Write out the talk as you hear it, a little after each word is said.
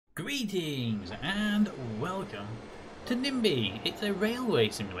Greetings and welcome to NIMBY. It's a railway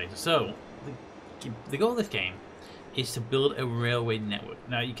simulator. So, the goal of this game is to build a railway network.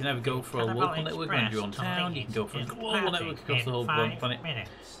 Now, you can either go for a local network around your own town, you can go for a global network across the whole planet,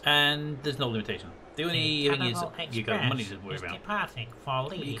 and there's no limitation. The only thing is you've got money to worry about.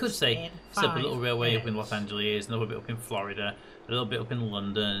 You could say set up a little railway up in Los Angeles, another bit up in Florida, a little bit up in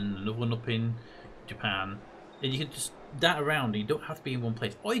London, another one up in Japan, and you can just dart around and you don't have to be in one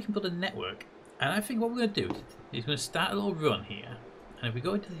place. Or you can build a network. And I think what we're going to do is going to start a little run here. And if we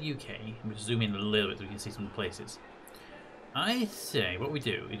go into the UK, and we zoom in a little bit so we can see some of the places. I say what we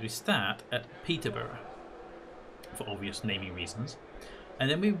do is we start at Peterborough, for obvious naming reasons. And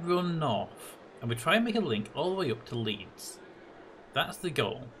then we run north. And we try and make a link all the way up to Leeds. That's the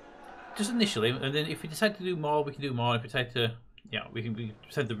goal. Just initially, and then if we decide to do more, we can do more. If we decide to, we can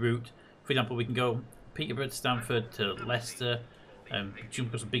decide the route. For example, we can go Peterborough to Stamford to Leicester, jump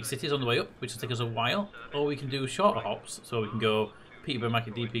across some big cities on the way up, which will take us a while. Or we can do shorter hops, so we can go Peterborough,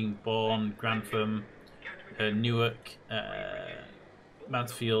 Market Bourne, Grantham, Newark,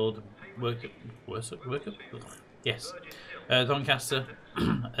 Mansfield, Workup, yes, Doncaster,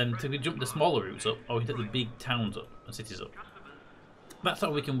 and to jump the smaller routes up, or we can take the big towns up and cities up. That's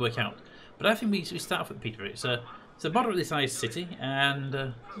how we can work out. But I think we start off at Peterborough. It's a moderately sized city,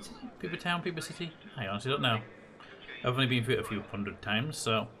 and Peterborough town, Peterborough city. I honestly don't know. I've only been through it a few hundred times,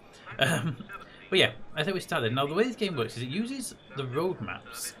 so. But yeah, I think we start there. Now, the way this game works is it uses the road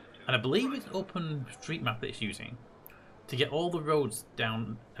maps, and I believe it's OpenStreetMap that it's using to get all the roads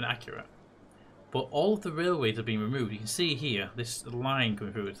down and accurate. But all of the railways are being removed. You can see here this line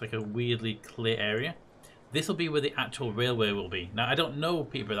coming through. It's like a weirdly clear area. This will be where the actual railway will be. Now, I don't know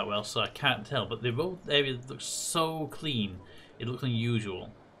Peterborough that well, so I can't tell, but the road area looks so clean, it looks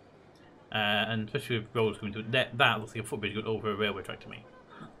unusual. And especially with roads coming to it, that looks like a footbridge going over a railway track to me.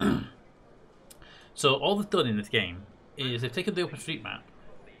 So all they've done in this game is they've taken the OpenStreetMap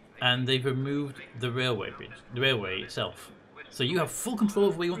and they've removed the railway bridge, the railway itself. So you have full control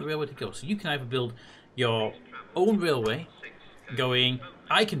of where you want the railway to go. So you can either build your own railway going,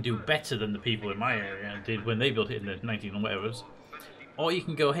 I can do better than the people in my area did when they built it in the 19 or whatever's. Or you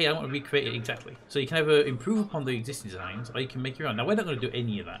can go, hey, I want to recreate it exactly. So you can either improve upon the existing designs, or you can make your own. Now, we're not going to do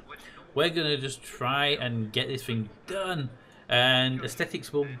any of that. We're going to just try and get this thing done. And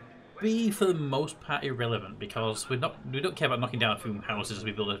aesthetics will be, for the most part, irrelevant, because we don't care about knocking down a few houses as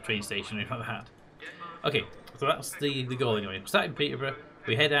we build a train station or anything like that. Okay, so that's the goal anyway. We start in Peterborough,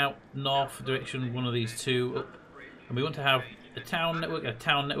 we head out north direction, one of these two up, and we want to have a town network,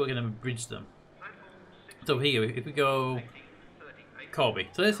 and then bridge them. So here, if we go Corby,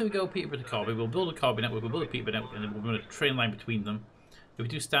 so let's say we go Peterborough to Corby, we'll build a Corby network, we'll build a Peterborough network, and then we'll run a train line between them. If we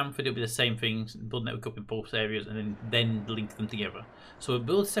do Stamford, it'll be the same thing, build a network up in both areas, and then link them together. So we'll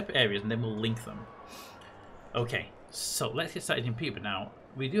build separate areas, and then we'll link them. Okay, so let's get started in Peterborough now.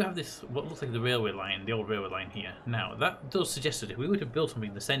 We do have this, what looks like the railway line, the old railway line here. Now, that does suggest that if we were to build something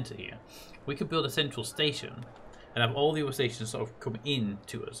in the centre here, we could build a central station and have all the other stations sort of come in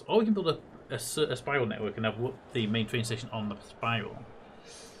to us. Or we can build a spiral network and have the main train station on the spiral.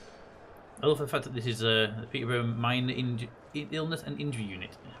 I love the fact that this is a Peterborough Minor Illness and Injury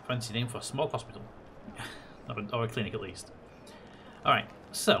Unit. Fancy name for a small hospital. or a clinic at least. Alright,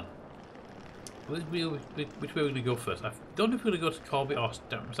 so which way are we going to go first? I don't know if we're going to go to Corby or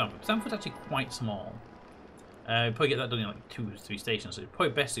Stamford. Stamford's actually quite small. Probably get that done in like 2 or 3 stations, so it's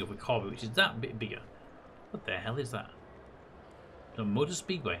probably best to go for Corby, which is that bit bigger. What the hell is that? A motor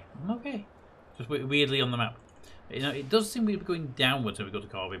speedway. Okay. Just weirdly on the map. It does seem we're going downwards when we go to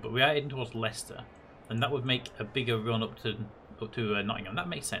Corby, but we are heading towards Leicester, and that would make a bigger run up to Nottingham. That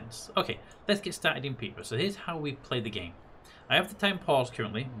makes sense. Okay, let's get started in Peterborough. So here's how we play the game. I have the time paused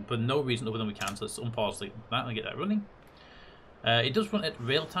currently, but no reason other than we can, so let's unpause that and get that running. It does run at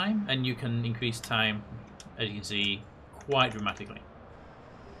real time, and you can increase time, as you can see, quite dramatically.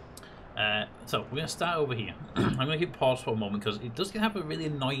 So we're going to start over here. I'm going to hit pause for a moment because it does have a really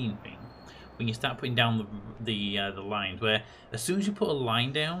annoying thing when you start putting down the lines, where as soon as you put a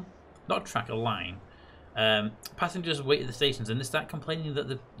line down, not a track, a line, passengers wait at the stations and they start complaining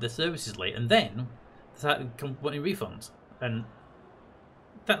that the service is late, and then they start wanting refunds. And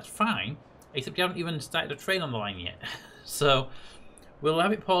that's fine, except you haven't even started a train on the line yet. So we'll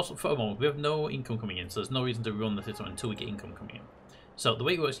have it paused for a moment. We have no income coming in, so there's no reason to run the system until we get income coming in. So the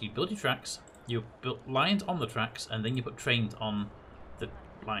way it works is you build your tracks, you build lines on the tracks, and then you put trains on the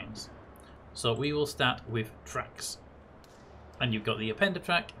lines. So we will start with tracks. And you've got the appender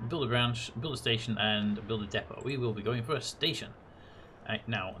track, build a branch, build a station, and build a depot. We will be going for a station.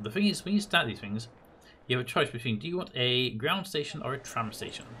 Now, the thing is, when you start these things, you have a choice between, do you want a ground station or a tram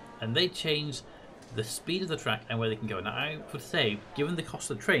station? And they change the speed of the track and where they can go. Now, I would say, given the cost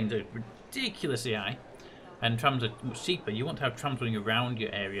of trains are ridiculously high, and trams are much cheaper, you want to have trams running around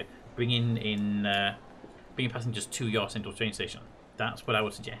your area, bringing passengers to your central train station. That's what I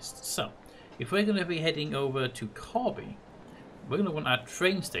would suggest. So, if we're going to be heading over to Corby, we're going to want our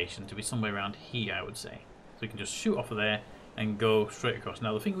train station to be somewhere around here, I would say. So we can just shoot off of there and go straight across.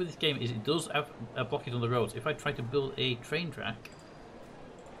 Now, the thing with this game is it does have a blockage on the roads. If I try to build a train track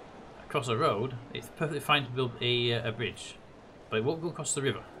across a road, it's perfectly fine to build a bridge, but it won't go across the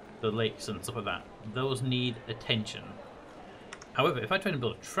river, the lakes and stuff like that. Those need attention. However, if I try to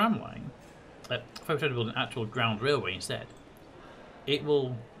build a tram line, if I try to build an actual ground railway instead, it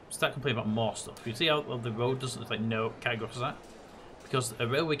will start complaining about more stuff. You see how the road doesn't, it's like, no, can't go across that? Because a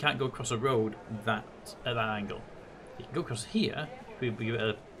railway can't go across a road at that angle. You can go across here, we give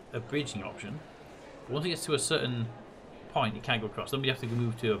it a bridging option. But once it gets to a certain point, it can't go across. Then we have to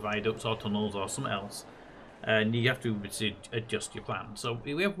move to viaducts or tunnels or something else. And you have to adjust your plan. So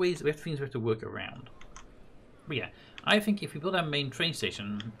we have things we have to work around. But yeah, I think if we build our main train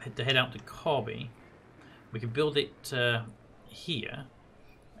station to head out to Corby, we can build it here,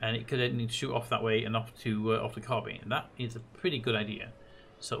 and it could then shoot off that way and off to Corby, and that is a pretty good idea.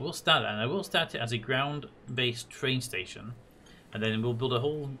 So we'll start that, and I will start it as a ground-based train station, and then we'll build a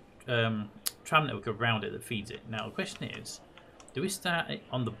whole tram network around it that feeds it. Now the question is, do we start it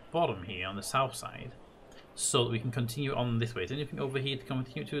on the bottom here, on the south side, so that we can continue on this way? Is there anything over here to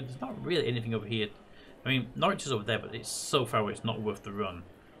continue to? There's not really anything over here. I mean, Norwich is over there, but it's so far away it's not worth the run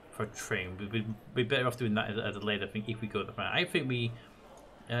for a train. We'd be better off doing that as a later thing if we go to the I think we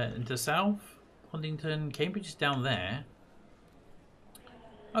into south, Huntington, Cambridge is down there.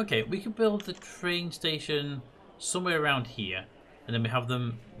 Okay, we could build the train station somewhere around here, and then we have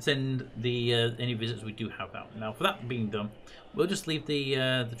them send the any visitors we do have out. Now, for that being done, we'll just leave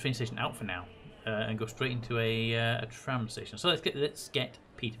the train station out for now and go straight into a tram station. So let's get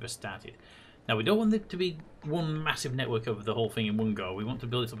Peterborough started. Now, we don't want it to be one massive network over the whole thing in one go. We want to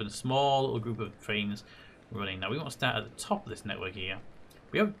build it up in a small little group of trains running. Now, we want to start at the top of this network here.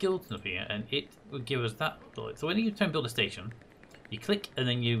 We have Gilton up here, and it will give us that bullet. So when you try and build a station, you click and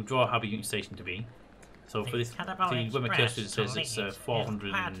then you draw how big you want your station to be. So for this, when my cursor says it's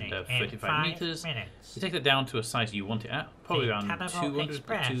 435 meters, you take that down to a size you want it at. Probably around 200 to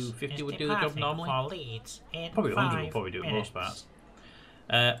 250 would do the job normally. Probably 100 will probably do it in most parts.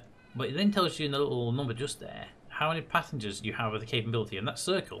 But it then tells you in the little number just there how many passengers you have with the capability, and that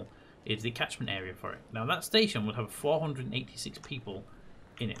circle is the catchment area for it. Now that station would have 486 people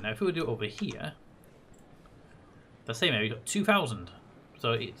in it. Now if we would do it over here, the same area, you've got 2,000.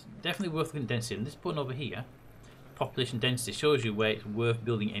 So it's definitely worth looking at density. And this button over here, population density, shows you where it's worth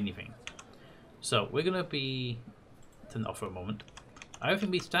building anything. So we're going to be turn that off for a moment. I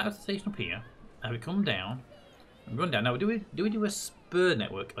think we start at the station up here, and we come down and run down. Now do we do a spur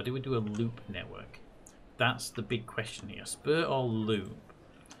network or do we do a loop network? That's the big question here. Spur or loop?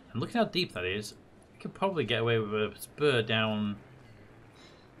 And look at how deep that is. We could probably get away with a spur down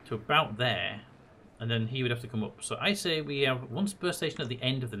to about there, and then he would have to come up. So I say we have one spur station at the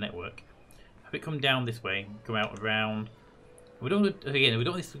end of the network. Have it come down this way, go out around. We don't want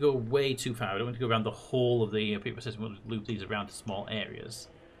this to go way too far. We don't want to go around the whole of the Peterborough system. We want to loop these around to small areas.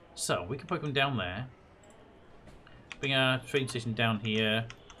 So we can probably come down there. Bring our train station down here.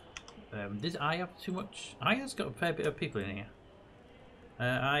 Did I have too much? I has got a fair bit of people in here.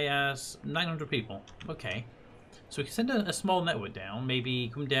 I has 900 people. Okay. So we can send a small network down. Maybe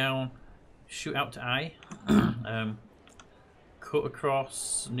come down, shoot out to I. Cut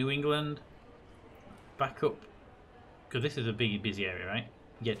across New England. Back up. Because this is a big, busy area, right?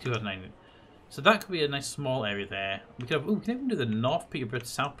 Yeah, 2009. So that could be a nice small area there. We could have, we can even do the North Peterborough to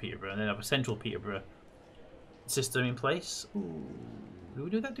South Peterborough, and then have a Central Peterborough system in place. Ooh, do we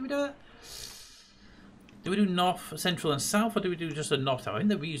do that? Do we do that? Do we do North, Central, and South, or do we do just a North South? I think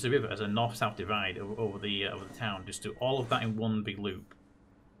that we use the river as a North-South divide over the town. Just do all of that in one big loop,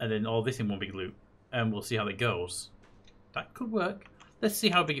 and then all this in one big loop, and we'll see how it goes. That could work. Let's see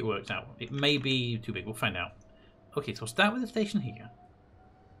how big it works out. It may be too big. We'll find out. Okay, so we'll start with the station here.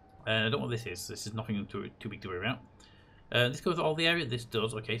 I don't know what this is. This is nothing too big to worry about. This goes to all the area. This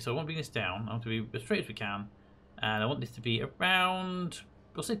does. Okay, so I want to bring this down. I want to be as straight as we can. And I want this to be around,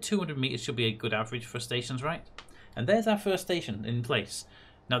 we'll say 200 meters should be a good average for stations, right? And there's our first station in place.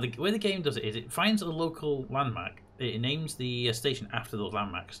 Now, the way the game does it is it finds a local landmark. It names the station after those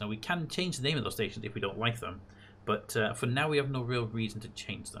landmarks. Now, we can change the name of those stations if we don't like them. But for now, we have no real reason to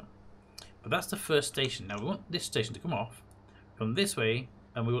change them. But that's the first station. Now, we want this station to come off, come this way,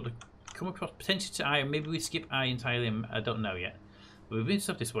 and we want to come across potentially to I. Maybe we skip I entirely. I don't know yet. But we've been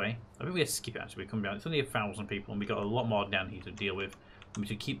stuff this way. I think we skip it actually. We come down. It's only 1,000 people, and we got a lot more down here to deal with. And we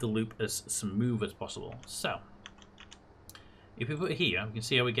should keep the loop as smooth as possible. So, if we put it here, we can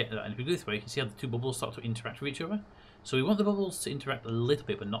see how we get that. And if we go this way, you can see how the two bubbles start to interact with each other. So we want the bubbles to interact a little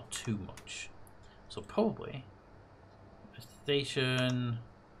bit, but not too much. So probably a station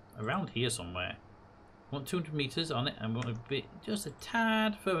around here somewhere. We want 200 meters on it, and we want a bit, just a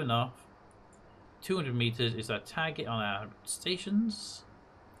tad further north. 200 meters is our target on our stations.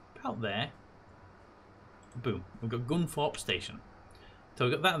 About there. Boom. We've got Gunthorpe Station. So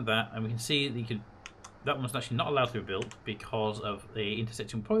we've got that and that, and we can see that you could. That one's actually not allowed to be built because of the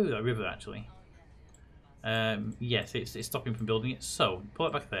intersection, probably with that river actually. Yes, it's stopping from building it. So pull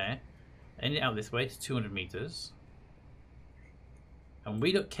it back there, end it out this way to 200 meters, and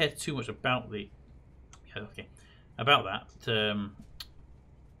we don't care too much about the about that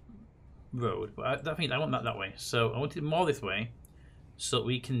road. But I want that way. So I want it more this way, so that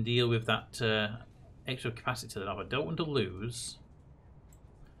we can deal with that extra capacity to the north. I don't want to lose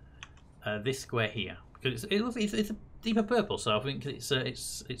this square here. Because it's a deeper purple, so I think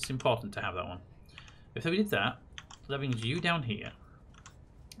it's important to have that one. If we did that, that means you down here,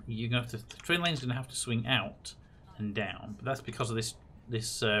 you're gonna have to. The train line's gonna have to swing out and down, but that's because of this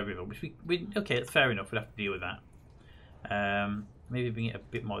river. Which we okay, that's fair enough. We'd have to deal with that. Maybe bring it a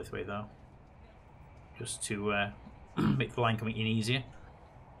bit more this way though, just to make the line coming in easier.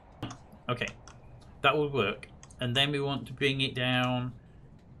 Okay, that would work. And then we want to bring it down.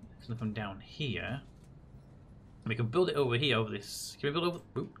 It's gonna come down here. We can build it over here, over this. Can we build over?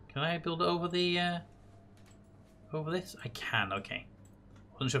 Ooh, can I build it over the over this? I can. Okay.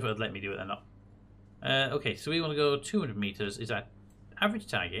 Wasn't sure if it would let me do it or not. Okay, so we want to go 200 meters. Is our average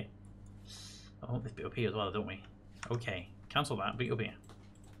target? I want this bit up here as well, don't we? Okay, cancel that. Bring it up here.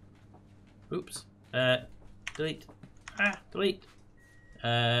 Oops. Delete. Delete.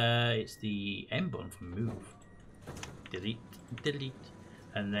 It's the M button for move. Delete. Delete.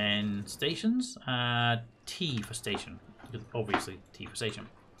 And then stations. T for station, obviously T for station.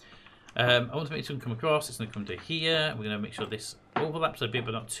 I want to make this one come across. It's going to come to here. We're going to make sure this overlaps a bit,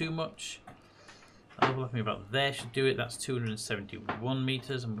 but not too much. Overlapping about there should do it. That's 271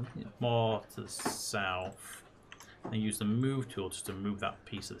 meters. I'm moving it more to the south. And use the move tool just to move that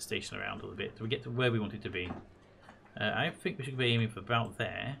piece of the station around a little bit so we get to where we want it to be. I think we should be aiming for about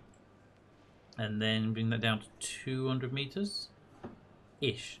there, and then bring that down to 200 meters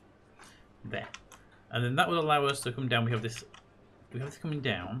ish. There. And then that will allow us to come down. We have this coming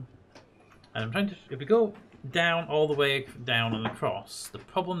down. And I'm trying to, if we go down all the way down and across, the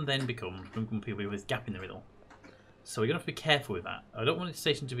problem then becomes people with this gap in the middle. So we're going to have to be careful with that. I don't want the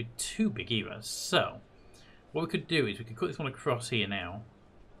station to be too big either. So what we could do is we could cut this one across here now.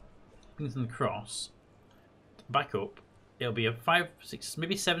 Bring this one across. Back up. It'll be a 5, 6,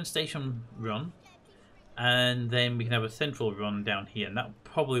 maybe 7 station run. And then we can have a central run down here, and that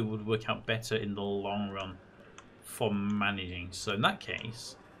probably would work out better in the long run for managing. So in that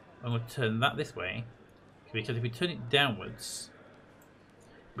case, I'm going to turn that this way, because if we turn it downwards,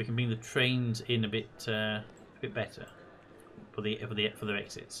 we can bring the trains in a bit better for their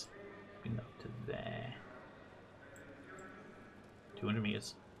exits. Bring that to there. 200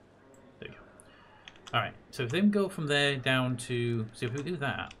 meters. There we go. All right. So if they go from there down to, so if we do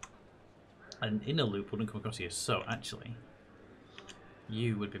that. An inner loop wouldn't come across here, so actually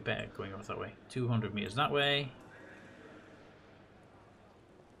you would be better going off that way. 200 meters that way,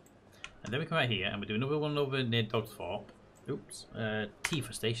 and then we come out here and we do another one over near Dogsthorpe. Oops, T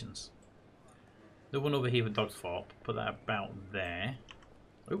for stations. The one over here for Dogsthorpe, put that about there.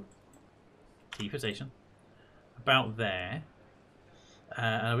 Oop, T for station, about there.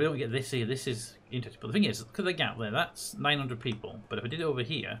 And we don't get this here. This is interesting, but the thing is, look at the gap there. That's 900 people, but if I did it over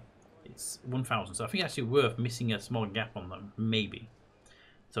here, it's 1,000, so I think it's actually worth missing a small gap on them, maybe.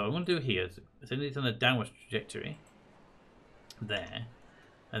 So what I'm going to do here is send it on a downward trajectory, there,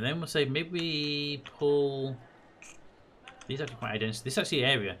 and then we'll say maybe we pull. These are actually quite high density. This actually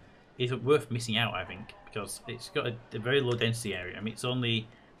area is worth missing out, I think, because it's got a very low density area. I mean, it's only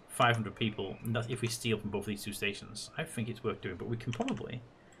 500 people, and that's if we steal from both of these two stations. I think it's worth doing, but we can probably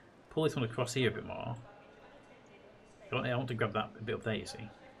pull this one across here a bit more. I want to grab that a bit up there, you see.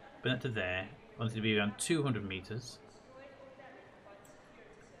 Bring that to there. I want it to be around 200 meters.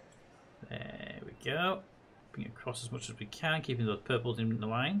 There we go. Bring it across as much as we can, keeping those purples in the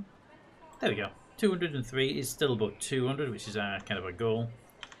line. There we go. 203 is still above 200, which is our kind of a goal.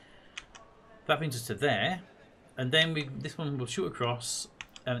 That brings us to there, and then this one will shoot across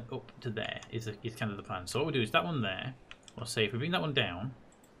and up to there. Is kind of the plan. So what we do is that one there. We'll say if we bring that one down,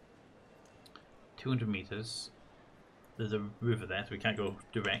 200 meters. There's a river there, so we can't go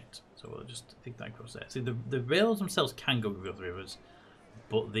direct. So we'll just take that across there. See, the rails themselves can go across the rivers,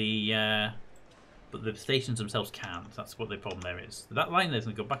 but the stations themselves can't. That's what the problem there is. So that line there is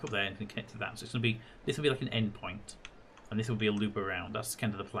going to go back up there and connect to that. So it's going to be, this will be like an end point, and this will be a loop around. That's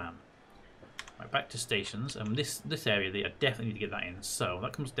kind of the plan. Right, back to stations, and this area, I definitely need to get that in. So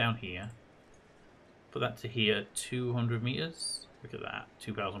that comes down here. Put that to here, 200 meters. Look at that,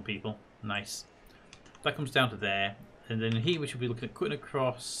 2,000 people. Nice. That comes down to there, and then here we should be looking at cutting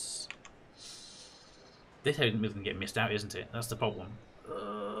across. This area is going to get missed out, isn't it? That's the problem.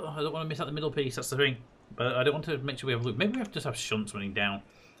 I don't want to miss out the middle piece. That's the thing. But I don't want to make sure we have a loop. Maybe we have to just have shunts running down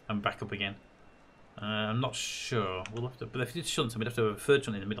and back up again. I'm not sure. We'll have to. But if we did shunts, we'd have to have a third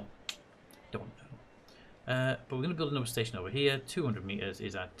shunt in the middle. Don't know. But we're going to build another station over here. 200 meters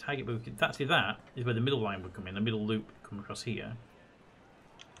is our target. But we could, that is where the middle line would come in. The middle loop would come across here.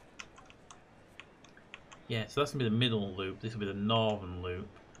 Yeah, so that's going to be the middle loop. This will be the northern loop.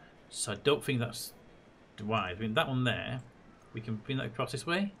 So I don't think that's wide. I mean, that one there, we can bring that across this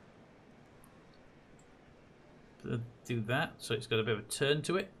way. Do that. So it's got a bit of a turn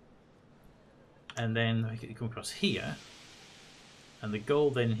to it. And then we can come across here. And the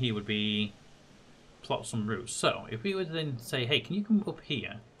goal then here would be plot some routes. So if we would then say, hey, can you come up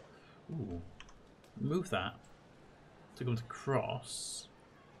here? Ooh, move that to come across.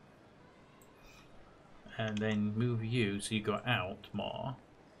 And then move you so you go out more.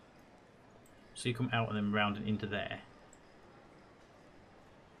 So you come out and then round and into there.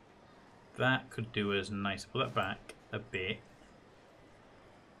 That could do us nice. Pull that back a bit.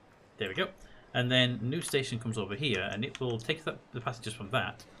 There we go. And then new station comes over here, and it will take the passengers from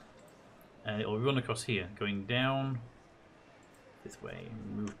that, and it will run across here, going down this way.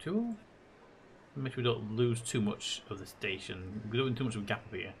 Move tool. Make sure we don't lose too much of the station. We don't want too much of a gap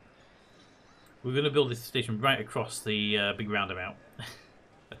up here. We're going to build this station right across the big roundabout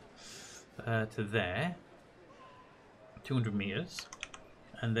to there, 200 meters,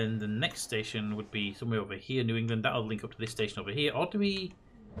 and then the next station would be somewhere over here, New England. That'll link up to this station over here. Or do we?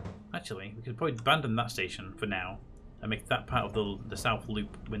 Actually, we could probably abandon that station for now and make that part of the south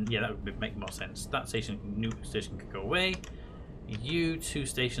loop. When yeah, that would make more sense. That station, new station, could go away. You two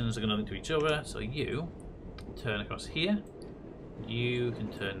stations are going to link to each other, so you turn across here. You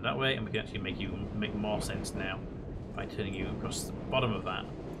can turn that way, and we can actually make more sense now by turning you across the bottom of that,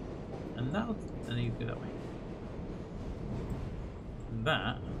 and then you go that way. And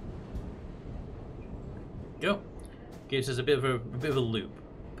that go gives us a bit of a loop.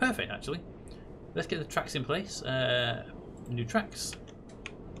 Perfect, actually. Let's get the tracks in place. New tracks.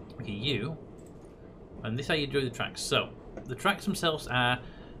 Okay, you. And this is how you do the tracks. So the tracks themselves are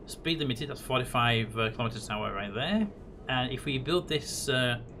speed limited. That's 45 kilometers an hour right there. And if we build this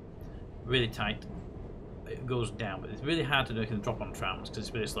really tight, it goes down. But it's really hard to do. It can drop on trams because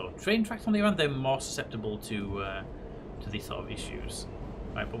it's really slow. Train tracks, on the other hand, they're more susceptible to these sort of issues.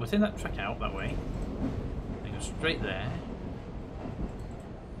 Right, but we'll send that track out that way. And go straight there.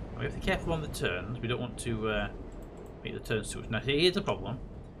 We have to be careful on the turns. We don't want to make the turns too much. Now here's the problem.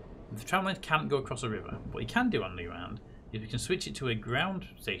 The tram line can't go across a river. What you can do on the other hand is we can switch it to a ground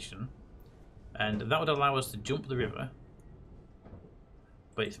station, and that would allow us to jump the river.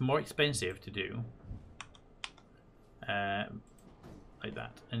 But it's more expensive to do like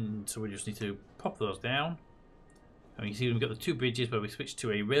that, and so we just need to pop those down. And you see we've got the two bridges where we switch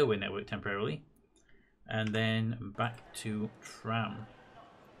to a railway network temporarily, and then back to tram.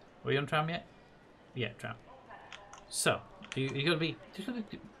 Are you on tram yet? Yeah, tram. So you got to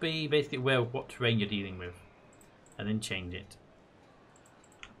be basically aware of what terrain you're dealing with, and then change it.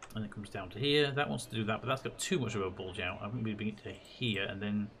 And it comes down to here. That wants to do that, but that's got too much of a bulge out. I think we bring it to here, and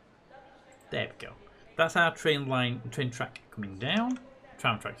then there we go. That's our train track coming down.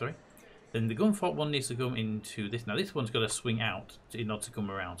 Tram track, sorry. Then the Gunthorpe one needs to come into this. Now this one's got to swing out in order to come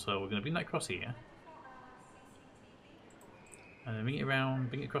around. So we're going to bring that across here. And then bring it around,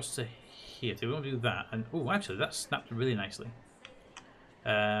 bring it across to here. So we want to do that. And oh, actually, that snapped really nicely.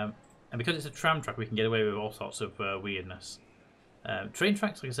 And because it's a tram track, we can get away with all sorts of weirdness. Train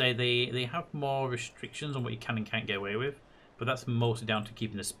tracks, like I say, they have more restrictions on what you can and can't get away with. But that's mostly down to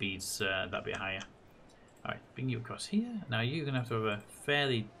keeping the speeds that bit higher. Alright, bring you across here. Now you're going to have a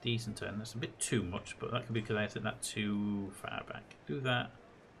fairly decent turn. That's a bit too much, but that could be because I set that too far back. Do that.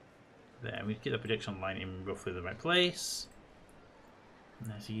 There, we get the projection line in roughly the right place.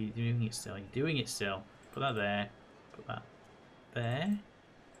 Now, so you're doing it still. You're doing it still. Put that there. Put that there.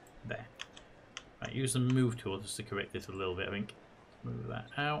 There. Right, use the move tool just to correct this a little bit, I think. Move that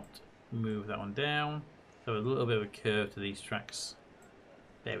out. Move that one down. So a little bit of a curve to these tracks.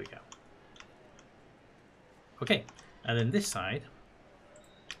 There we go. Okay, and then this side,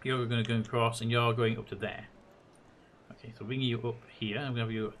 you're going to go across and you're going up to there. Okay, so bring you up here. I'm going to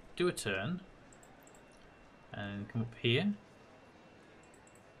have you do a turn and come up here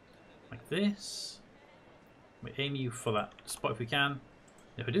like this. We aim you for that spot if we can.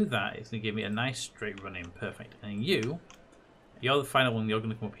 If I do that, it's going to give me a nice straight run in. Perfect. And you're the final one. You're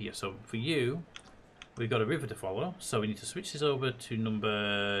going to come up here. So for you, we've got a river to follow. So we need to switch this over to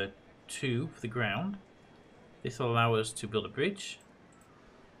number 2 for the ground. This will allow us to build a bridge.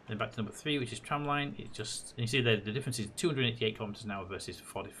 Then back to number 3, which is tram line. It just, and you see that the difference is 288 kilometers an hour versus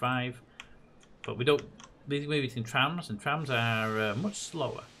 45. But we don't. These are between trams, and trams are much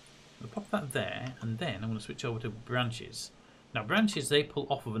slower. We'll pop that there, and then I'm going to switch over to branches. Now, branches, they pull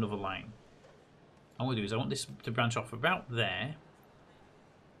off of another line. What I want to do is I want this to branch off about there.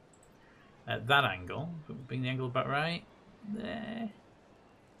 At that angle. Bring the angle about right. There.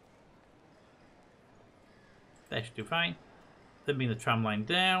 That should do fine. Then bring the tram line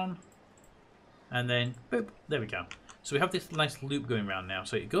down. And then, boop, there we go. So we have this nice loop going around now.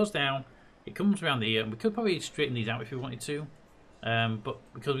 So it goes down, it comes around here, and we could probably straighten these out if we wanted to. But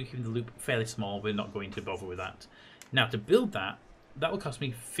because we're keeping the loop fairly small, we're not going to bother with that. Now, to build that, that will cost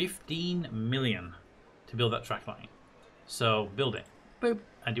me 15 million to build that track line. So, build it. Boop.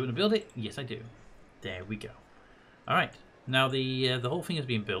 And do you want to build it? Yes, I do. There we go. Alright. Now, the whole thing has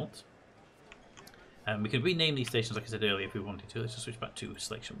been built. We can rename these stations, like I said earlier, if we wanted to. Let's just switch back to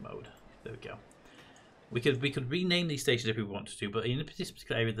selection mode. There we go. We could rename these stations if we wanted to, but in this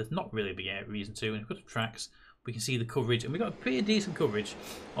particular area, there's not really a big reason to. And if we go to tracks, we can see the coverage, and we've got a pretty decent coverage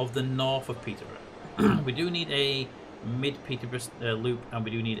of the north of Peterborough. We do need a mid-Peterborough loop, and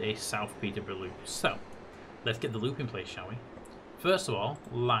we do need a south Peterborough loop. So, let's get the loop in place, shall we? First of all,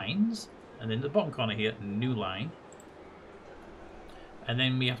 lines, and then the bottom corner here, new line. And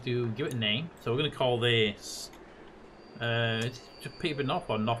then we have to give it a name. So we're going to call this Peterborough North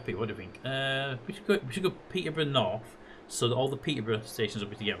or North Peterborough. What do you think? We should go Peterborough North, so that all the Peterborough stations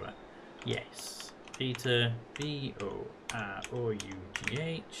will be together. Yes, Peter B-O-R-O-U-G-H-N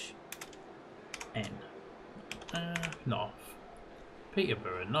North.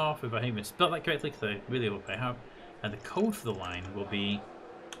 Peterborough North. If I even spelled that correctly, because I really hope I have. And the code for the line will be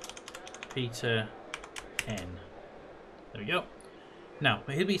Peter N. There we go. Now,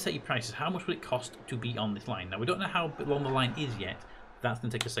 here we set your prices. How much would it cost to be on this line? Now, we don't know how long the line is yet. That's going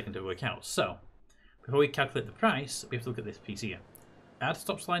to take a second to work out. So, before we calculate the price, we have to look at this piece here. Add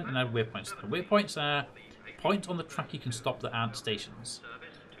stops line and add waypoints. The waypoints are points on the track you can stop that aren't stations.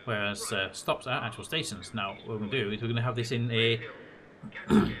 Whereas stops are actual stations. Now, what we're going to do is we're going to have this in a...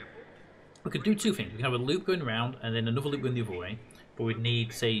 We could do two things. We can have a loop going around and then another loop going the other way. But we'd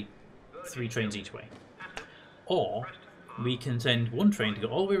need, say, 3 trains each way. Or... we can send one train to go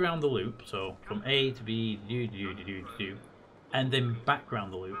all the way around the loop, so from A to B, and then back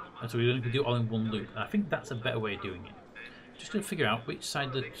around the loop. And so we don't do it all in one loop. And I think that's a better way of doing it. Just going to figure out which side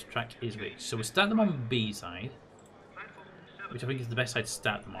of the track is which. So we start them on B side, which I think is the best side to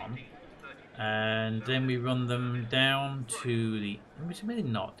start them on. And then we run them down to the... we should maybe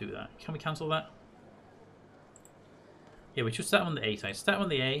not do that. Can we cancel that? Yeah, we should start on the A side. Start on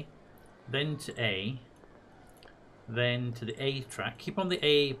the A, then to A, then to the A track. Keep on the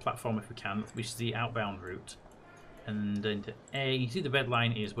A platform if we can, which is the outbound route. And then to A. You see the red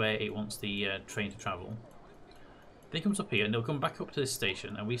line is where it wants the train to travel. Then it comes up here and it'll come back up to this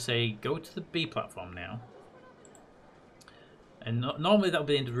station and we say go to the B platform now. And normally that would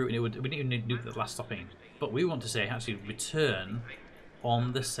be the end of the route and we wouldn't even need to do the last stopping. But we want to say actually return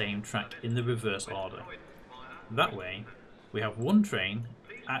on the same track in the reverse order. That way we have one train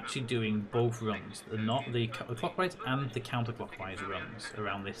actually doing both runs, not the clockwise and the counterclockwise runs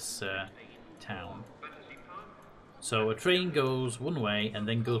around this town. So a train goes one way and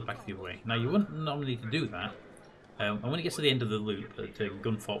then goes back the other way. Now you wouldn't normally need to do that, and when it gets to the end of the loop at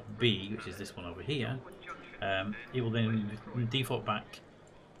Gunthorpe B, which is this one over here, it will then default back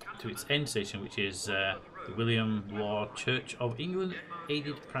to its end station, which is the William Law Church of England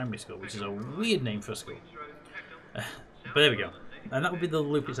Aided Primary School, which is a weird name for a school. But there we go. And that would be the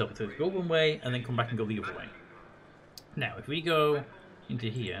loop itself. So go one way and then come back and go the other way. Now, if we go into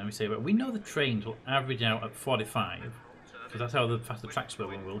here and we say, well, we know the trains will average out at 45, because that's how fast the tracks were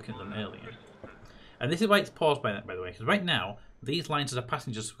when we were looking at them earlier. And this is why it's paused by that, by the way, because right now, these lines are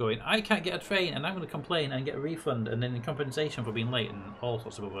passengers going, I can't get a train, and I'm going to complain and get a refund, and then in compensation for being late, and all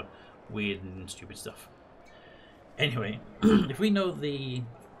sorts of other weird and stupid stuff. Anyway, if we know the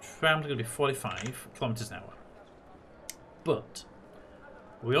trams are going to be 45 kilometers an hour, but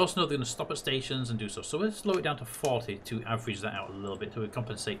we also know they're going to stop at stations and do so. So let's slow it down to 40 to average that out a little bit to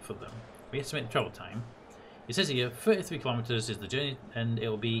compensate for them. We estimate the travel time It says here 33 kilometers is the journey, and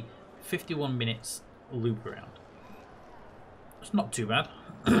it'll be 51 minutes loop around. It's not too bad.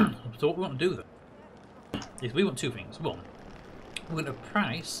 So what we want to do then is we want two things. One, we're going to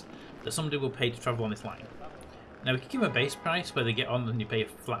price that somebody will pay to travel on this line. Now we can give them a base price where they get on and you pay a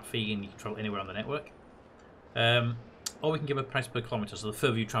flat fee and you can travel anywhere on the network. Or we can give a price per kilometre, so the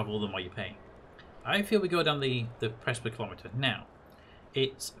further you travel the more you pay. I feel we go down the price per kilometre. Now,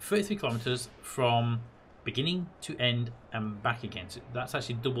 it's 33 kilometres from beginning to end and back again. So that's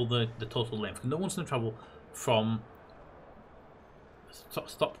actually double the total length. No one's going to travel from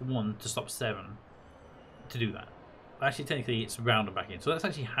stop 1 to stop 7 to do that. Actually, technically, it's round and back in. So that's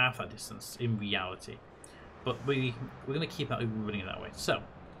actually half that distance in reality. But we're going to keep that running that way. So,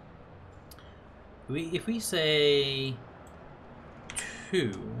 if we say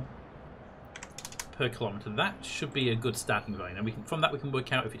 2 per kilometre, that should be a good starting value. And from that we can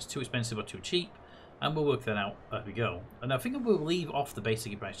work out if it's too expensive or too cheap, and we'll work that out as we go. And I think we'll leave off the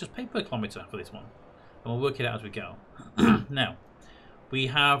basic price, just pay per kilometre for this one, and we'll work it out as we go. Now, we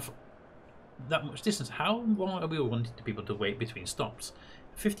have that much distance. How long are we wanting people to wait between stops?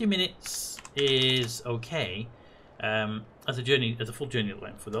 50 minutes is okay as a full journey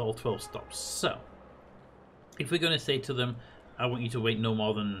length with all 12 stops. So, if we're going to say to them, I want you to wait no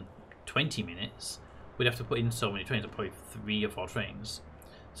more than 20 minutes, we'd have to put in so many trains, probably 3 or 4 trains.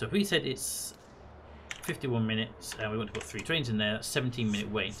 So if we said it's 51 minutes and we want to put 3 trains in there, that's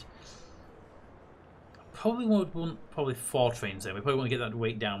 17-minute wait. Probably want 4 trains there. We probably want to get that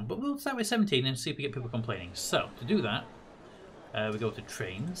wait down, but we'll start with 17 and see if we get people complaining. So to do that, we go to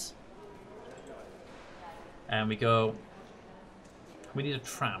trains, and we need a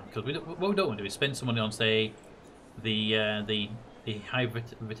tram, because what we don't want to do is spend some money on, say, the high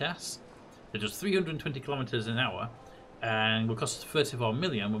Vitas that does 320 kilometers an hour and will cost us 34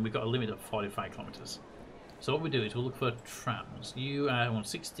 million when we've got a limit of 45 kilometers. So what we do is we'll look for trams. You are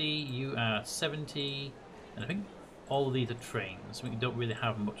 160, you are 70, and I think all of these are trains. We don't really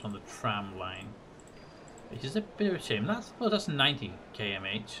have much on the tram line, which is a bit of a shame. That's 90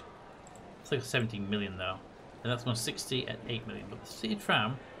 kmh. It's like 17 million though, and that's 160 at 8 million. But the city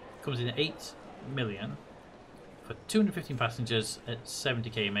tram comes in at 8 million for 215 passengers at 70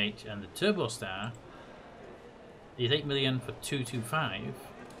 kmh, and the Turbo Star is 8 million for 225.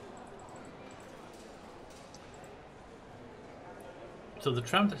 So the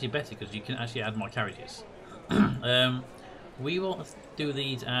tram's actually better because you can actually add more carriages. We will do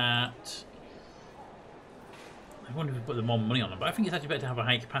these at, I wonder if we put more money on them, but I think it's actually better to have a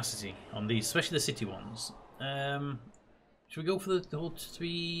high capacity on these, especially the city ones. Should we go for the whole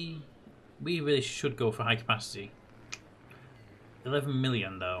 3? We really should go for high capacity. 11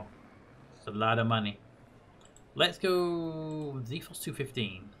 million though. It's a lot of money. Let's go default's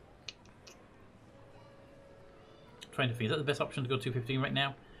 215. Trying to think, is that the best option to go 215 right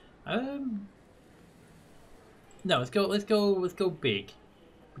now? No, let's go big.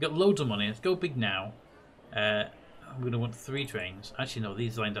 We've got loads of money. Let's go big now. I'm gonna want 3 trains. Actually, no,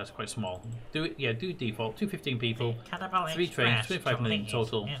 these lines are quite small. Do it, yeah. Do default. 215 people, 3 trains, 25 million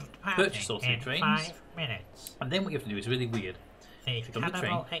total. Purchase all 3 trains. 5 minutes. And then what you have to do is really weird. The click on the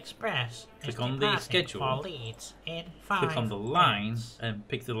train. Express click on the schedule. Click on the line and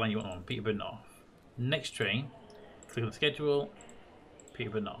pick the line you want on. Peterborough North. Next train. Click on the schedule.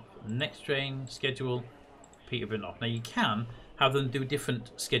 Peterborough North. Next train. Schedule. Peterborough North. Now you can have them do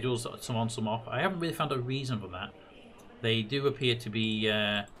different schedules, some on, some off. I haven't really found a reason for that. They do appear to be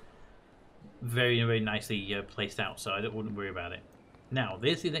very, very nicely placed out, so I wouldn't worry about it. Now,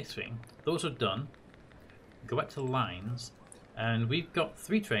 there's the next thing. Those are done. Go back to lines, and we've got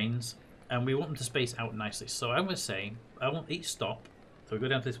 3 trains, and we want them to space out nicely. So I'm going to say, I want each stop, so we go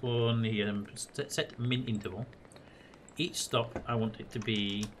down to this one here, set min interval. Each stop, I want it to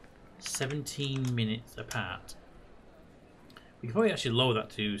be 17 minutes apart. We can probably actually lower that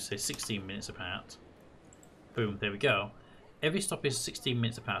to, say, 16 minutes apart. Boom, there we go. Every stop is 16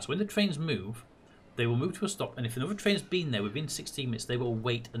 minutes apart. So when the trains move, they will move to a stop, and if another train's been there within 16 minutes, they will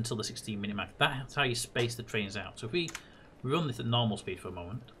wait until the 16-minute mark. That's how you space the trains out. So if we run this at normal speed for a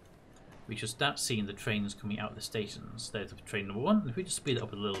moment, we should start seeing the trains coming out of the stations. There's train number 1. If we just speed it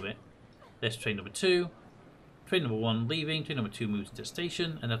up a little bit, there's train number 2. Train number 1 leaving, train number 2 moves into the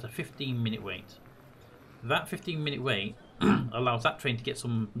station, and that's a 15-minute wait. That 15-minute wait allows that train to get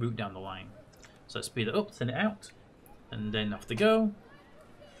some route down the line. So let's speed it up, send it out, and then off they go.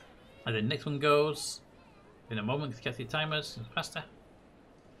 And then next one goes in a moment, catch the timers faster.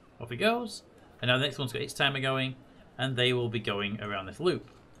 Off it goes. And now the next one's got its timer going, and they will be going around this loop.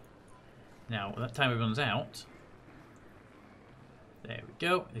 Now when that timer runs out, there we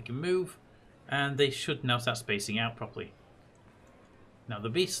go, they can move. and they should now start spacing out properly. Now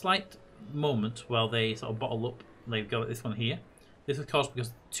there'll be slight moments while they sort of bottle up. They've got this one here. This is caused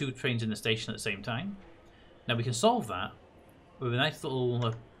because 2 trains in the station at the same time. Now we can solve that with a nice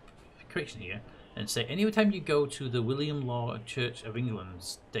little correction here and say any time you go to the William Law Church of England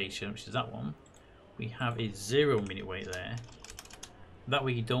station, which is that one, we have a 0-minute wait there. That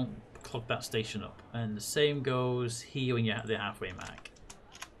way you don't clog that station up. And the same goes here when you're at the halfway mark.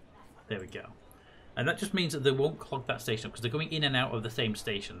 There we go. And that just means that they won't clog that station up because they're going in and out of the same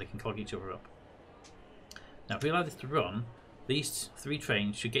station. They can clog each other up. Now if we allow this to run, these 3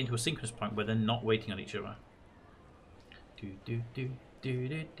 trains should get into a synchronous point where they're not waiting on each other.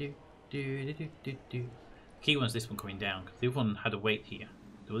 Key one is this one coming down because the other one had a wait here.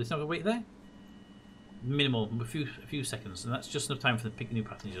 Will this have a wait there? Minimal, a few seconds, and that's just enough time for them to pick new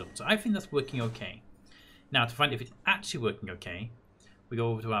passengers up. So I think that's working okay. Now to find if it's actually working okay, we go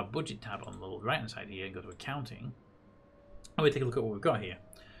over to our budget tab on the right hand side here and go to accounting, and we take a look at what we've got here.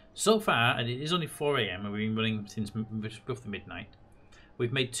 So far, and it is only 4 AM and we've been running since roughly midnight,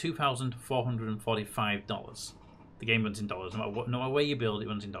 we've made $2,445. The game runs in dollars. No matter where you build, it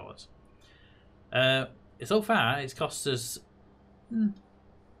runs in dollars. So far, it's cost us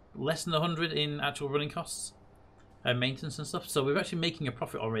less than 100 in actual running costs, maintenance and stuff. So we're actually making a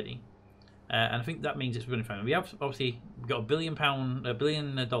profit already, and I think that means it's running fine. We have obviously got a $1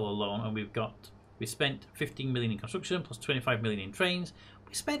 billion loan, and we've spent 15 million in construction plus 25 million in trains.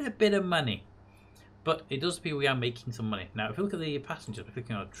 We spent a bit of money, but it does appear we are making some money. Now, if you look at the passengers, we're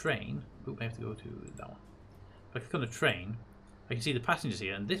clicking on a train. Oop, I have to go to that one. If I click on a train, I can see the passengers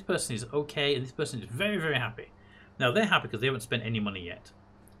here, and this person is okay, and this person is very, very happy. Now they're happy because they haven't spent any money yet,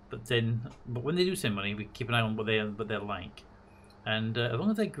 but when they do spend money, we keep an eye on what they're like, and as long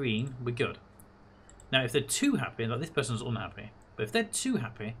as they're green, we're good. Now, if they're too happy, like this person's unhappy, but if they're too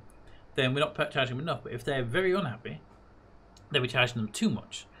happy, then we're not charging them enough. But if they're very unhappy, then we're charging them too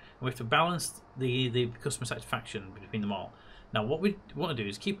much, and we have to balance the customer satisfaction between them all. Now, what we want to do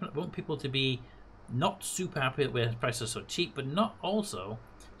is want people to be not super happy that the prices are so cheap, but not also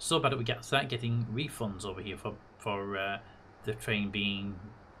so bad that we start getting refunds over here for the train being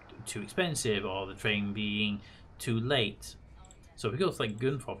too expensive or the train being too late. So if we go to like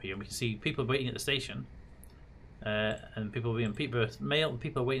Gunthorpe here, we can see people waiting at the station, and people are waiting at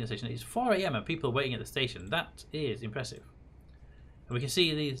the station. It's 4 AM and people are waiting at the station. That is impressive. And we can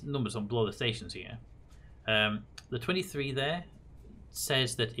see these numbers on below the stations here. The 23 there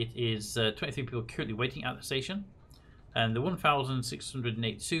says that it is 23 people currently waiting at the station, and the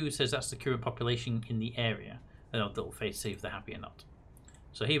 1,682 says that's the current population in the area. And they'll face see if they're happy or not.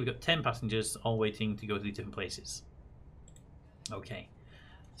 So here we've got 10 passengers all waiting to go to these different places. Okay,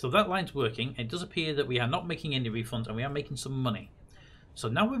 so that line's working. It does appear that we are not making any refunds and we are making some money. So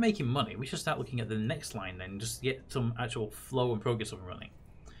now we're making money, we should start looking at the next line then, just to get some actual flow and progress up and running.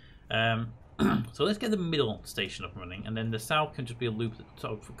 So let's get the middle station up and running, and then the south can just be a loop that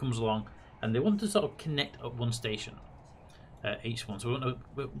sort of comes along, and they want to sort of connect up one station, each one. So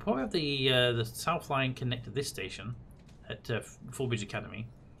we'll probably have the south line connect to this station at Fullbridge Academy,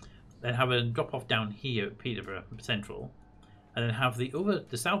 then have a drop off down here at Peterborough Central, and then have the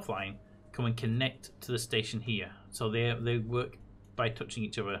south line come and connect to the station here. So they work by touching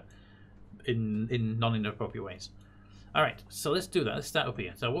each other in non-inappropriate ways. Alright, so let's do that. Let's start up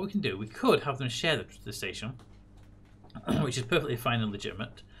here. So what we can do, we could have them share the station, which is perfectly fine and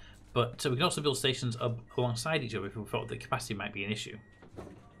legitimate, but we can also build stations up alongside each other if we thought that capacity might be an issue.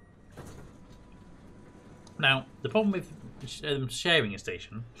 Now, the problem with sharing a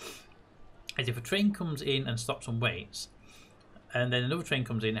station is if a train comes in and stops and waits, and then another train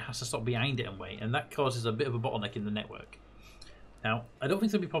comes in, it has to stop behind it and wait, and that causes a bit of a bottleneck in the network. Now, I don't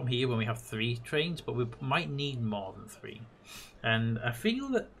think there'll be a problem here when we have 3 trains, but we might need more than 3. And I feel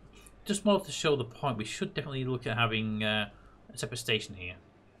that, just more to show the point, we should definitely look at having a separate station here.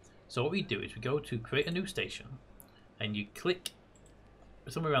 So what we do is we go to create a new station, and you click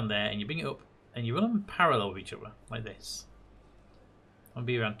somewhere around there, and you bring it up, and you run them parallel with each other, like this. It'll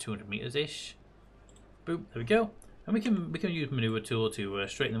be around 200 meters-ish. Boom, there we go. And we can use maneuver tool to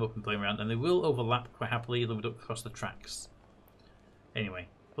straighten them up and play them around, and they will overlap quite happily across the tracks. Anyway,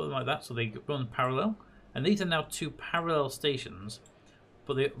 put them like that so they run parallel, and these are now 2 parallel stations,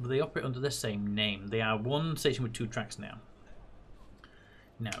 but they operate under the same name. They are one station with 2 tracks now.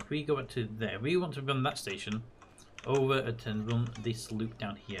 Now, if we go back to there, we want to run that station over and run this loop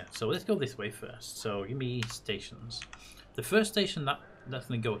down here. So let's go this way first. So give me stations. The first station that's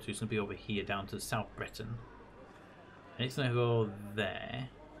going to go to is going to be over here down to South Breton, and it's going to go there.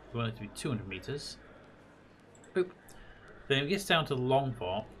 We want it to be 200 meters. Boop. Then it gets down to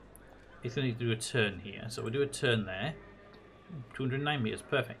Longport, it's going to do a turn here. So we'll do a turn there. 209 meters,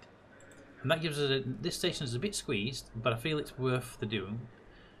 perfect. And that gives us this station is a bit squeezed, but I feel it's worth the doing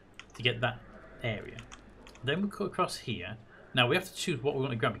to get that area. Then we go across here. Now we have to choose what we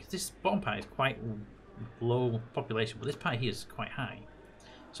want to grab because this bottom part is quite low population, but this part here is quite high.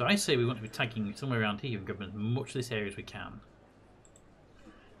 So I say we want to be tagging somewhere around here and grabbing as much of this area as we can.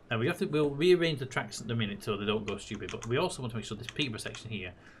 Now we'll rearrange the tracks in a minute so they don't go stupid, but we also want to make sure this Peterborough section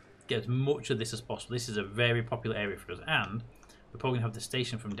here gets as much of this as possible. This is a very popular area for us, and we're probably going to have the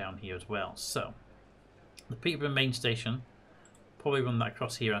station from down here as well. So the Peterborough main station, probably run that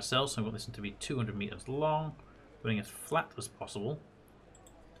across here ourselves, so we want this to be 200 meters long, running as flat as possible,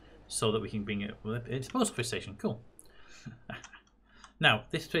 so that we can bring it. It's a post office station, cool. Now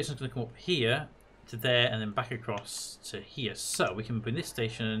this station is going to come up here to there and then back across to here, so we can bring this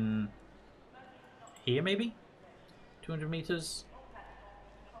station here, maybe 200 meters.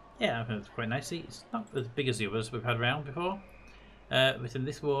 Yeah, I think it's quite nicely. It's not as big as the others we've had around before. Within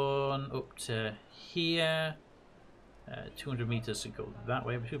this one up to here, 200 meters to go that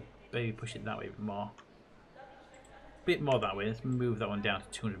way. We should maybe push it that way a bit more that way. Let's move that one down to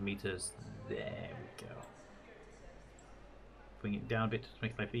 200 meters. There we go. Bring it down a bit to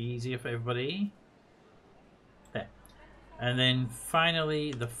make life easier for everybody. There. And then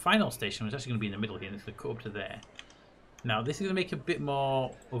finally, the final station was actually going to be in the middle here, and it's going to cut up to there. Now, this is going to make a bit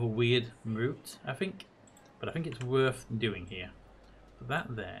more of a weird route, I think, but I think it's worth doing here. Put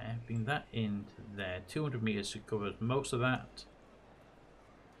that there, bring that into there. 200 meters should cover most of that.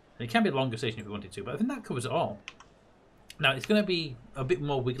 And it can be a longer station if we wanted to, but I think that covers it all. Now, it's going to be a bit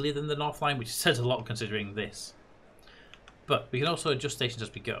more wiggly than the North Line, which says a lot considering this. But we can also adjust stations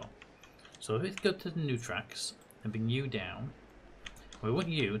as we go. So if we go to the new tracks and bring you down, we want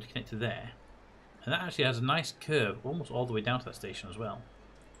you to connect to there. And that actually has a nice curve almost all the way down to that station as well.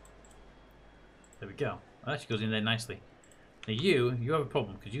 There we go. That actually goes in there nicely. Now you have a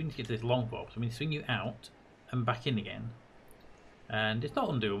problem because you need to get to this long bob. So we need to swing you out and back in again. And it's not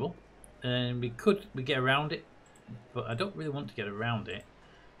undoable. And we get around it, but I don't really want to get around it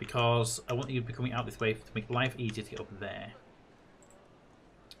because I want you to be coming out this way to make life easier to get up there.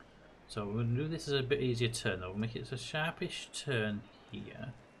 So we're going to do this as a bit easier turn though. We'll make it a sharpish turn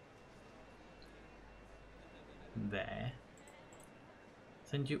here. There.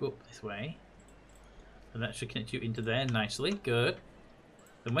 Send you up this way. And that should connect you into there nicely. Good.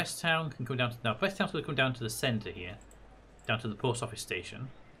 Then West Town can come down to... Now, West Town's going to come down to the centre here. Down to the post office station.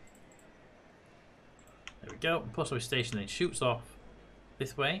 There we go. Post office station then shoots off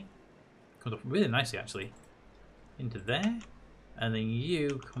this way. Comes up really nicely, actually. Into there. And then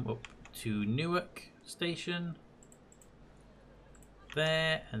you come up to Newark Station.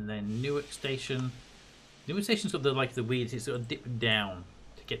 There. And then Newark Station. Newark Station's got the weird... It's sort of dip down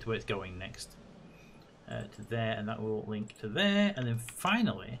to get to where it's going next. To there, and that will link to there, and then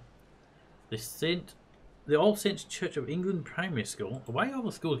finally the All Saints Church of England Primary School. Why are all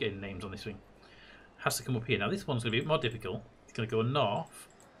the schools getting names on this thing? Has to come up here. Now this one's going to be a bit more difficult. It's going to go north,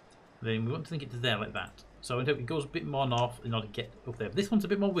 then we want to link it to there like that. So it goes a bit more north in order to get up there. This one's a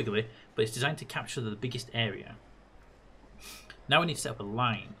bit more wiggly, but it's designed to capture the biggest area. Now we need to set up a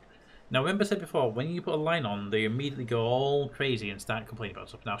line. Now remember I said before, when you put a line on, they immediately go all crazy and start complaining about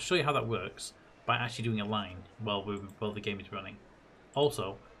stuff. Now I'll show you how that works by actually doing a line while the game is running.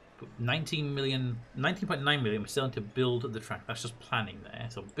 Also, 19.9 million we're still to build the track. That's just planning there.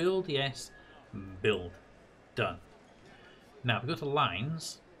 So build, yes, build. Done. Now if we go to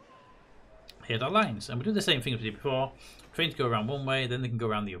lines, here's our lines. And we do the same thing as we did before. Trains go around one way, then they can go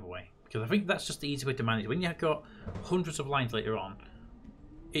around the other way. Because I think that's just the easy way to manage. When you've got hundreds of lines later on,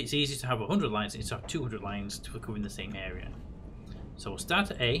 it's easy to have 100 lines, it's to have 200 lines for covering the same area. So we'll start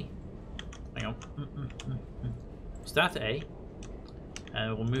at A. Hang on. Start at A,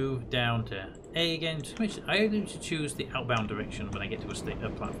 and we'll move down to A again. Just make sure, I need to choose the outbound direction when I get to a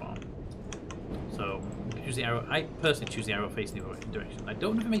platform. So choose the arrow. I personally choose the arrow facing the other direction. I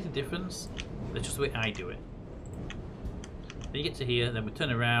don't know if it makes a difference. That's just the way I do it. Then you get to here, then we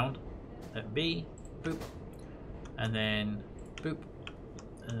turn around at B, boop, and then boop,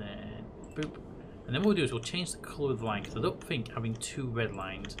 and then boop, and then what we'll do is we'll change the colour of the line because I don't think having two red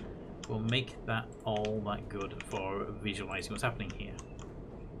lines will make that all that good for visualizing what's happening here.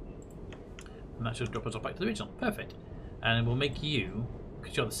 And that should drop us off back to the original. Perfect. And we'll make you,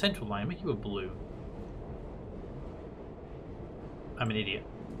 because you're the central line, make you a blue. I'm an idiot.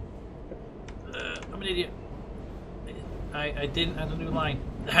 I'm an idiot. I didn't add a new line.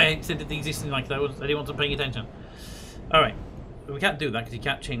 I extended the existing line because I didn't want to pay attention. Alright. We can't do that because you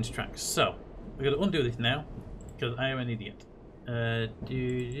can't change tracks. So, we're going to undo this now because I am an idiot.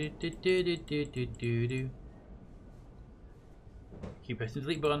 Do. Keep pressing the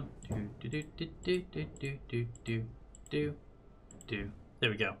delete button. Do. There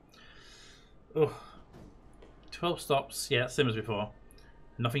we go. Oh, 12 stops. Yeah, same as before.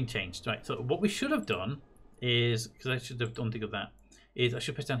 Nothing changed. Right. So what we should have done is, because I should have done think of that, is I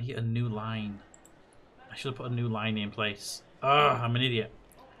should press down here a new line. I should have put a new line in place. Ah, I'm an idiot.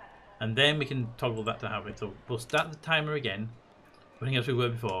 And then we can toggle that to have it. So we'll start the timer again, running as we were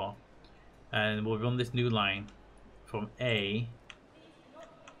before, and we'll run this new line from A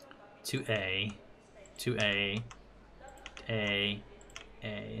to A to A to A.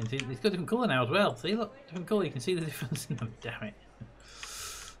 And see, it's got a different colour now as well. See, look, different colour. You can see the difference in them. Damn it.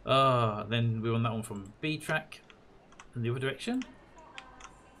 Oh, then we run that one from B track in the other direction.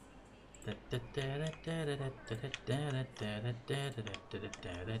 And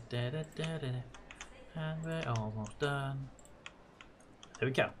we're almost done. There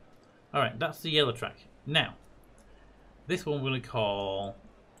we go. Alright, that's the yellow track. Now, this one we're going to call...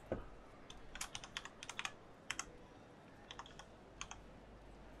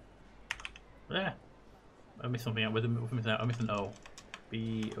 Yeah. I missed something out. I missed an O.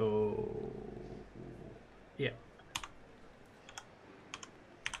 B-O... Yeah.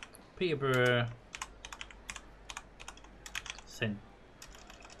 Peterborough...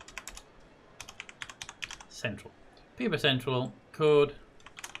 Central. Peterborough Central, code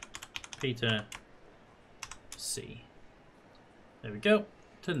Peter C. There we go.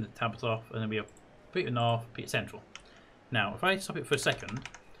 Turn the tabs off, and then we have Peter North, Peter Central. Now, if I stop it for a second,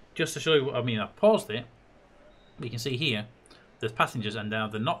 just to show you what I mean, I've paused it. You can see here, there's passengers, and now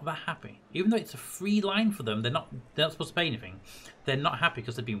they're not that happy. Even though it's a free line for them, they're not supposed to pay anything. They're not happy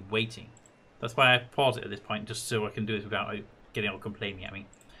because they've been waiting. That's why I paused it at this point, just so I can do this without getting all complaining at me.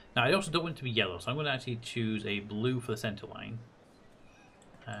 Now, I also don't want it to be yellow, so I'm going to actually choose a blue for the center line.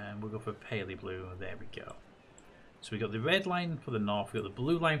 And we'll go for paley blue. There we go. So we've got the red line for the north, we've got the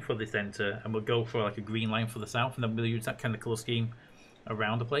blue line for the center, and we'll go for like a green line for the south, and then we'll use that kind of colour scheme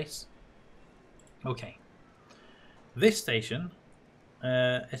around the place. Okay. This station,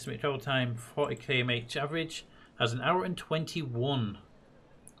 estimated travel time 40 km average, has an hour and 21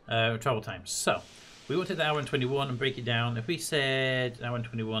 travel time. So, we want to take the hour and 21 and break it down. If we said hour and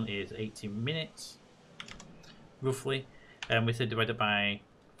 21 is 80 minutes, roughly, and we said divided by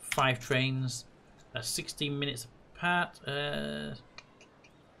 5 trains, 16 minutes apart.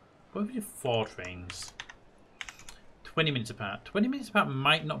 What if we do 4 trains? 20 minutes apart. 20 minutes apart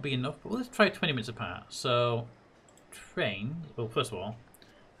might not be enough, but let's try 20 minutes apart. So, train, well, first of all,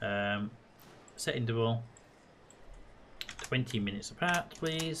 set interval 20 minutes apart,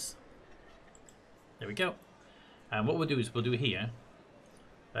 please. There we go. And what we'll do is we'll do here.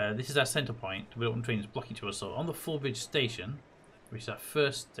 This is our center point. We don't want trains blocking to us. So on the Fullbridge station, which is our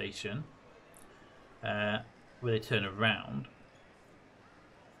first station, where they turn around,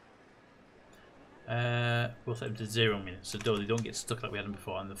 we'll set them to 0 minutes, so they don't get stuck like we had them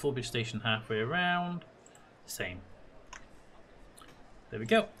before. And the Fullbridge station halfway around, same. There we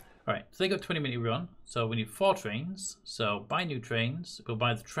go. Alright, so they got a 20-minute run, so we need 4 trains. So buy new trains, we'll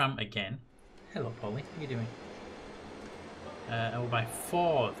buy the tram again. Hello Polly, how are you doing? And we'll buy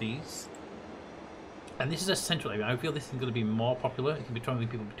 4 of these. And this is a central area. I feel this is going to be more popular. It can be traveling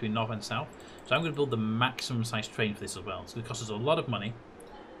people between north and south. So I'm going to build the maximum size train for this as well. So it costs us a lot of money.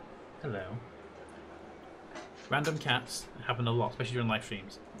 Hello. Random cats happen a lot, especially during live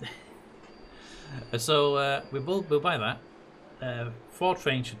streams. So we'll buy that. 4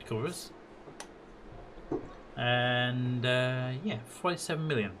 trains should cover us. And yeah, 47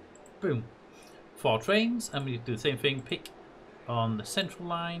 million. Boom. 4 trains, and we do the same thing. Pick on the central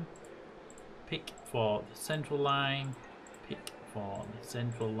line. Pick for the central line. Pick for the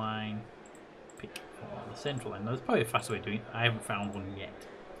central line. Pick for the central line. Now, there's probably a faster way of doing it. I haven't found one yet.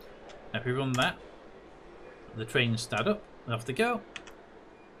 Now, if we run that, the trains start up and off they go.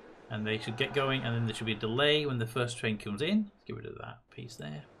 And they should get going, and then there should be a delay when the first train comes in. Let's get rid of that piece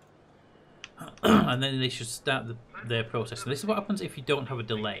there. And then they should start their process. And this is what happens if you don't have a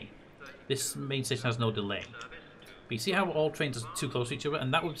delay. This main station has no delay. But you see how all trains are too close to each other?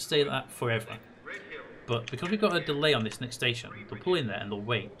 And that would stay like that forever. But because we've got a delay on this next station, they'll pull in there and they'll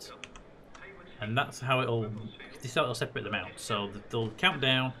wait. And that's how it'll separate them out. So they'll count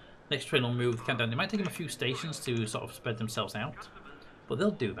down, next train will move, count down. It might take them a few stations to sort of spread themselves out. But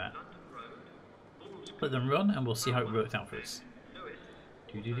they'll do that. Let them run, and we'll see how it works out for us.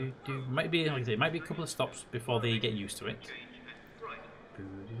 Might be, like I say, might be a couple of stops before they get used to it.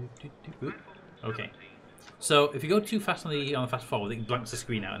 Okay. So if you go too fast on the fast forward, it blanks the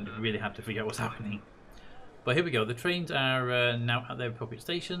screen out, and it's really hard to figure out what's happening. But here we go. The trains are now at their appropriate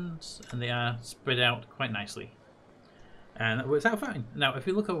stations, and they are spread out quite nicely. And that works out fine. Now, if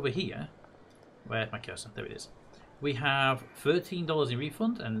we look over here, where's my cursor? There it is. We have $13 in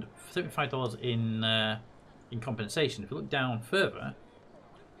refund and $75 in compensation. If we look down further,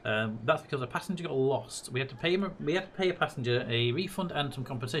 that's because a passenger got lost. We had to pay a passenger a refund and some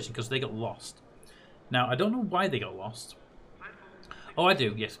compensation because they got lost. Now, I don't know why they got lost. Oh, I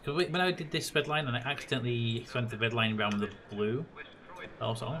do, yes. Because when I did this red line and I accidentally expanded the red line around the blue.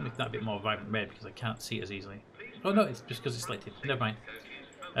 Also, I want to make that a bit more vibrant red because I can't see it as easily. Oh no, it's just because it's selected. Never mind.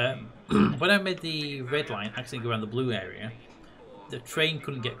 When I made the red line accidentally go around the blue area, the train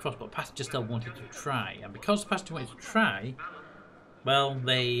couldn't get across, but the passenger still wanted to try. And because the passenger wanted to try, well,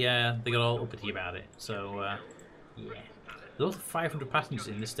 they got all uppity about it. So, yeah. There's also 500 passengers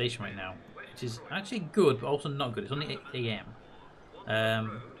in this station right now, which is actually good, but also not good. It's only 8 AM.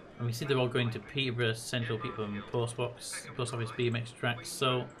 And we see they're all going to Peterborough, Central, Peterborough Post Office, BMX tracks.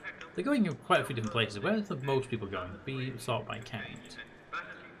 So they're going in quite a few different places. Where are the most people going? Be sort by count.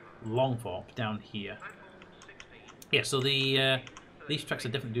 Longthorpe down here. Yeah, so these tracks are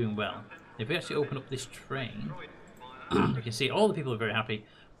definitely doing well. If we actually open up this train, you can see all the people are very happy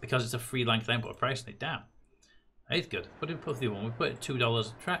because it's a free line. They put a price on it down. It's good. What did we put the other one? We put it $2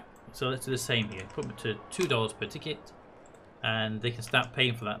 a track. So let's do the same here. Put it to $2 per ticket. And they can start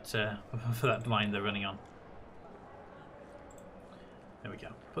paying for that line they're running on. There we go.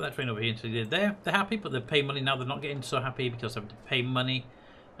 Put that train over here. So they're happy, but they're paying money now. They're not getting so happy because they have to pay money.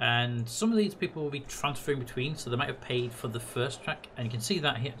 And some of these people will be transferring between, so they might have paid for the first track. And you can see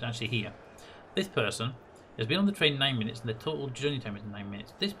that here, actually here. This person has been on the train 9 minutes, and their total journey time is 9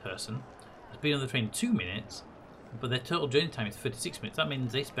 minutes. This person has been on the train 2 minutes, but their total journey time is 36 minutes. That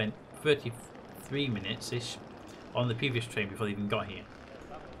means they spent 33 minutes-ish on the previous train before they even got here.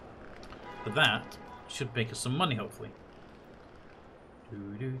 But that should make us some money, hopefully.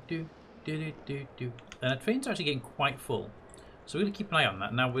 And the trains are actually getting quite full. So we're going to keep an eye on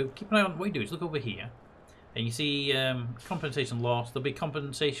that. Now, we'll keep an eye on what we do is look over here. And you see compensation lost. There'll be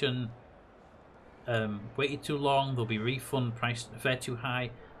compensation waited too long. There'll be refund price fare too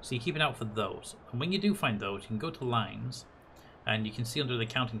high. So you're keeping out for those. And when you do find those, you can go to lines. And you can see under the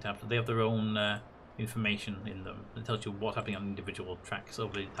accounting tab that they have their own information in them that tells you what's happening on individual tracks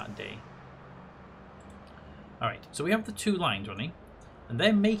over that day. Alright, so we have the 2 lines running, and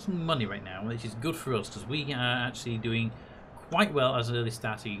they're making money right now, which is good for us because we are actually doing quite well as an early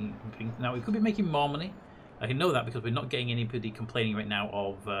starting. Now, we could be making more money. I can know that because we're not getting anybody complaining right now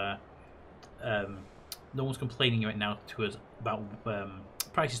of no one's complaining right now to us about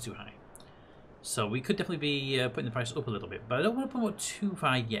prices too high. So we could definitely be putting the price up a little bit, but I don't want to put it too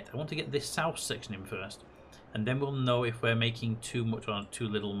high yet. I want to get this south section in first, and then we'll know if we're making too much or too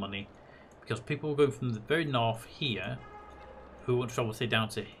little money. Because people going from the very north here, who want to travel say down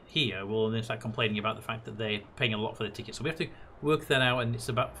to here, will then start complaining about the fact that they're paying a lot for their tickets. So we have to work that out, and it's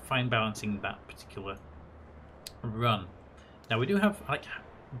about fine balancing that particular run. Now we do have like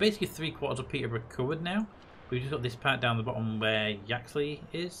basically 3/4 of Peterborough covered now. We've just got this part down the bottom where Yaxley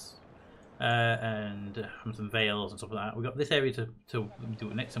is. And Hampton Vales and stuff like that. We've got this area to do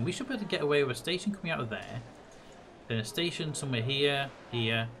it next, and we should be able to get away with a station coming out of there, then a station somewhere here,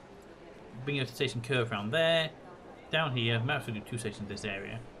 bring a station curve around there, down here. Might have to do 2 stations in this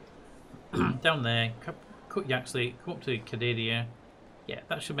area. Down there, cut Yaxley, come up to Cadedia. Yeah,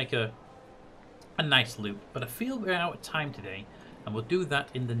 that should make a nice loop. But I feel we're out of time today, and we'll do that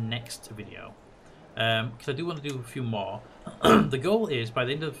in the next video. Because I do want to do a few more. The goal is by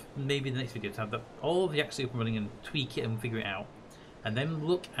the end of maybe the next video to have all of the Yaxley up and running and tweak it and figure it out, and then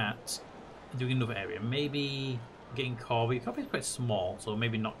look at doing another area. Maybe getting Corby. Corby is quite small, so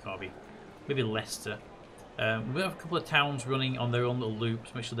maybe not Corby. Maybe Leicester. We have a couple of towns running on their own little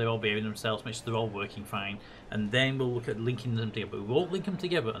loops. Make sure they're all behaving themselves. Make sure they're all working fine, and then we'll look at linking them together. But we won't link them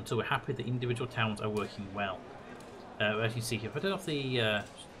together until we're happy that individual towns are working well. As you can see here, if I turn off the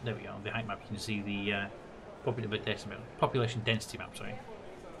there we go, the height map, you can see the population density map. Sorry,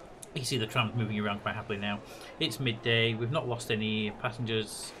 you can see the trams moving around quite happily now. It's midday. We've not lost any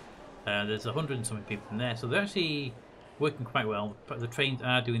passengers. There's 100 and something people in there, so they're actually working quite well. But the trains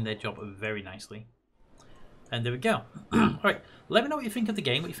are doing their job very nicely. And there we go. Alright, let me know what you think of the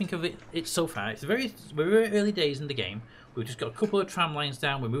game, what you think of it so far. We're very early days in the game. We've just got a couple of tram lines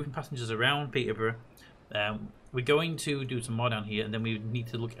down. We're moving passengers around Peterborough. We're going to do some more down here, and then we need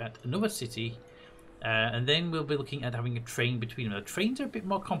to look at another city. And then we'll be looking at having a train between them. The trains are a bit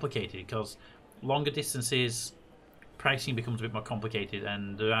more complicated because longer distances, pricing becomes a bit more complicated,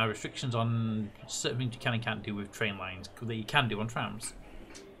 and there are restrictions on certain things you can and can't do with train lines that you can do on trams.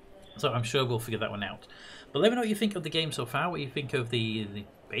 So I'm sure we'll figure that one out. But let me know what you think of the game so far, what you think of the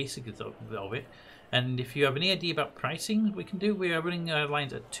basics of it. And if you have any idea about pricing, we are running our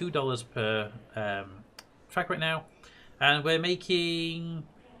lines at $2 per track right now. And we're making,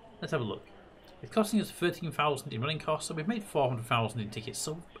 let's have a look. It's costing us 13,000 in running costs, so we've made 400,000 in tickets.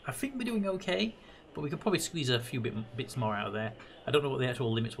 So I think we're doing okay, but we could probably squeeze a few bits more out of there. I don't know what the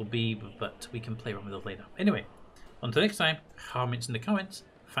actual limits will be, but we can play around with those later. Anyway, until next time, comments in the comments.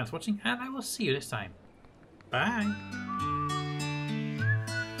 Thanks for watching, and I will see you next time. Bye.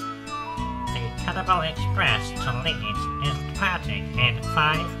 The Peterborough Express to Leeds is departing in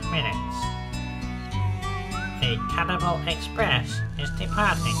 5 minutes. The Peterborough Express is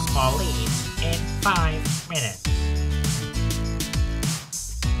departing for Leeds in 5 minutes.